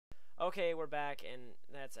Okay, we're back, and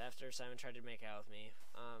that's after Simon tried to make out with me.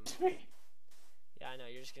 Yeah, I know.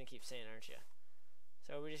 You're just gonna keep saying, aren't you?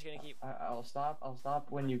 So we're just gonna keep. I'll stop. I'll stop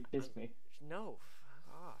when you kiss me. No,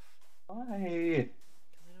 fuck off. Why?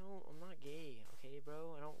 I'm not gay, okay,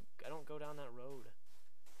 bro. I don't go down that road.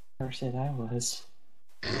 Never said I was.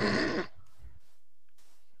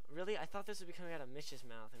 Really? I thought this would be coming out of Mitch's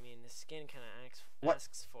mouth. I mean, his skin kind of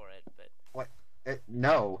asks for it, but. What?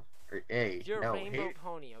 No. Hey, You're no. a rainbow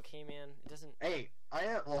pony, okay, man? It doesn't. Hey,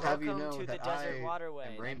 will have you know Welcome to the that desert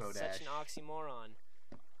waterway. am Rainbow That's Dash. such an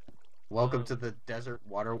oxymoron. Welcome to the desert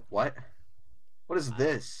water. What? What is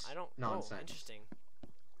this? I don't. Nonsense. Oh, interesting.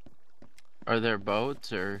 Are there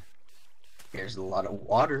boats or? There's a lot of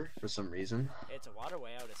water for some reason. It's a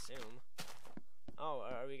waterway, I would assume. Oh,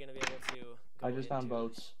 are we gonna be able to? Go I just found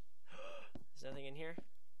boats. There's nothing in here.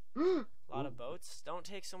 A lot of boats. Don't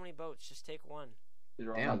take so many boats. Just take one.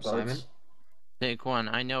 Damn, Simon. Take one.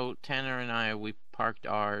 I know Tanner and we parked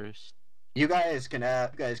ours. You guys can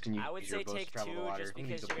use I would say your boats take to travel two the water. just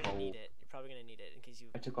because you're gonna need it. You're probably gonna need it in case you.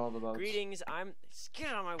 I took all the boats. Greetings. Get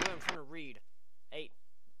out of my way. I'm trying to read. Hey,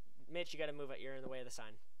 Mitch, you gotta move it. You're in the way of the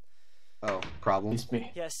sign. Oh, problem. It's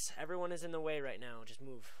me. Yes, everyone is in the way right now. Just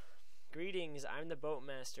move. Greetings. I'm the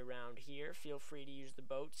boatmaster around here. Feel free to use the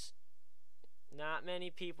boats. Not many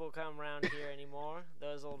people come around here anymore.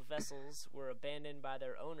 Those old vessels were abandoned by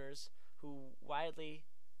their owners, who weirdly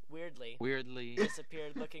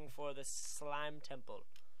disappeared looking for the slime temple.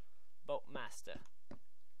 Boatmaster.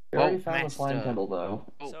 We already found the slime temple, though.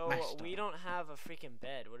 So we don't have a freaking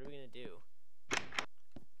bed. What are we gonna do?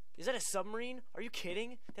 Is that a submarine? Are you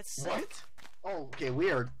kidding? That's sick. What? Oh, okay. We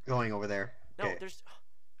are going over there. No, okay. there's.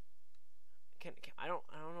 I don't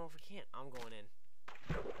know if we can't. I'm going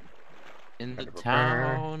in. In the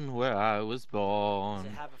town where I was Does born,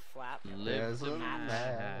 it have a flap? lives a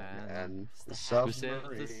man who submarine.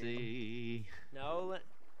 sails the sea. No.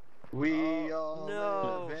 We all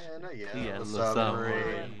no. live in a Yellow yellow submarine.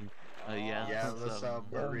 submarine. A Yellow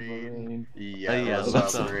submarine. A Yellow yellow submarine.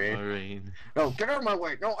 submarine. No, get out of my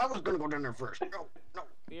way. No, I was gonna go down there first. No.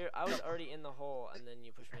 I was already in the hole, and then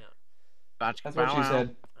you pushed me out. That's what she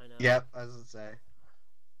said. I know. Yep, I was gonna say.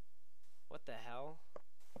 What the hell?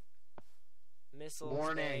 Missiles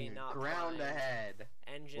Warning, bay not ground flying. Ahead.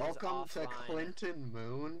 Engines Welcome offline. to Clinton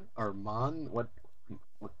Moon or Mon. What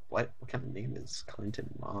kind of name is Clinton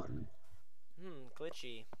Mon?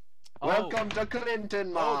 Glitchy. Welcome to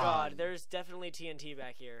Clinton Mon. Oh god, there's definitely TNT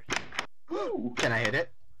back here. Can I hit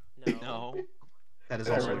it? No. That is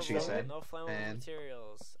No also what she said. No flammable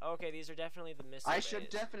materials. Okay, these are definitely the missile I should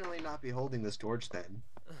bays. definitely not be holding this torch then.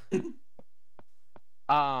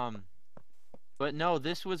 But no,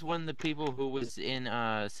 this was one of the people who was in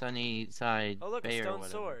Sunnyside Oh look, Bay a or stone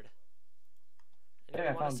whatever. sword. Hey, Anybody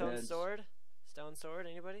I want a found stone beds. sword? Stone sword,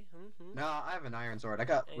 anybody? No, I have an iron sword. I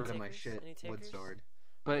got Any rid of my takers? shit Any wood takers? sword.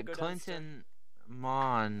 But Go Clinton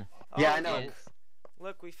Mon. Yeah, Oh, I know. Look.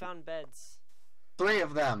 Look, we found beds. 3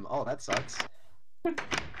 of them. Oh, that sucks. I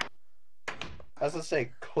was gonna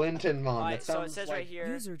say Clinton Mon. Alright, That so it sounds says like right here.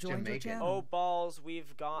 User joined your Jamaican. channel. Oh balls, we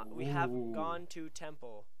have Ooh. gone to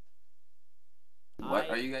temple. What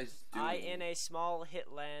are you guys doing? I in a small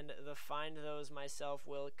hitland, the find those myself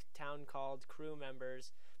will town called crew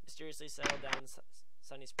members mysteriously settled down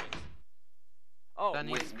Sunny Springs. Oh,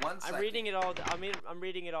 Sunny- Wait, one second. I'm reading it all. I'm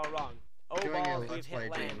reading it all wrong. Oh Doing a balls, let's we've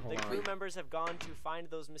hit play game, land. hold The on. crew members have gone to find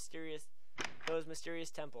those mysterious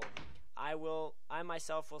temple. I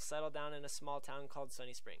myself will settle down in a small town called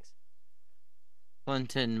Sunny Springs.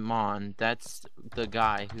 Clinton Mon. That's the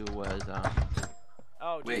guy who was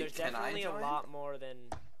Oh, dude, Wait, there's can I definitely a join? lot more than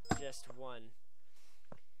just one.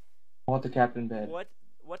 I want the captain bed.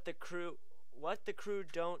 What the crew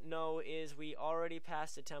don't know is we already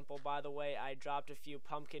passed the temple. By the way, I dropped a few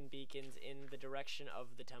pumpkin beacons in the direction of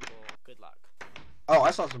the temple. Good luck. Oh, I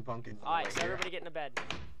saw some pumpkin. Alright, so everybody get in the bed.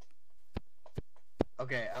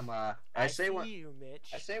 Okay, I say see when you, Mitch.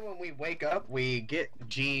 I say when we wake up, we get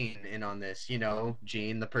Gene in on this. You know,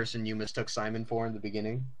 Gene, the person you mistook Simon for in the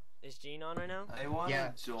beginning. Is Gene on right now? I want to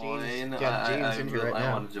Yeah, join. Gene's in here right now.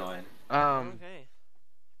 I want to join. Okay.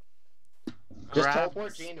 Just Fraps.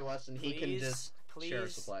 teleport Gene to us, and he can just share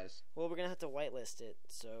Please. supplies. Well, we're gonna have to whitelist it.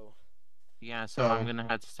 So. yeah. So So- I'm gonna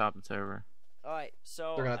have to stop the server. Alright,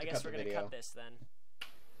 so They're gonna have I to guess cut we're the gonna video. cut this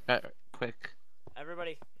then. Quick.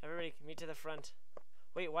 Everybody, meet to the front.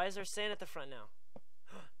 Wait, why is there sand at the front now?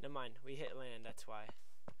 Never mind, we hit land, that's why.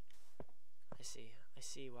 I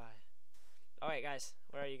see why. Alright guys,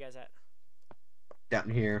 where are you guys at? Down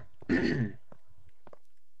here.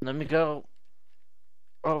 Let me go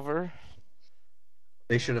over.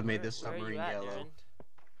 They should have made this Where are you submarine at, yellow. Darren?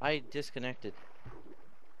 I disconnected.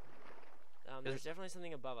 There's definitely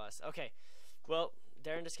something above us. Okay. Well,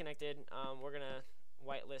 Darren disconnected. We're gonna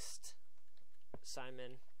whitelist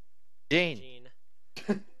Simon. Gene.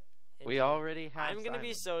 and We Gene. already have. I'm gonna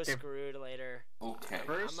be so screwed later. Okay.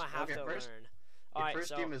 First, I'm gonna have to first, learn. All right, first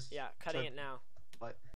so team is yeah, cutting to- it now. What?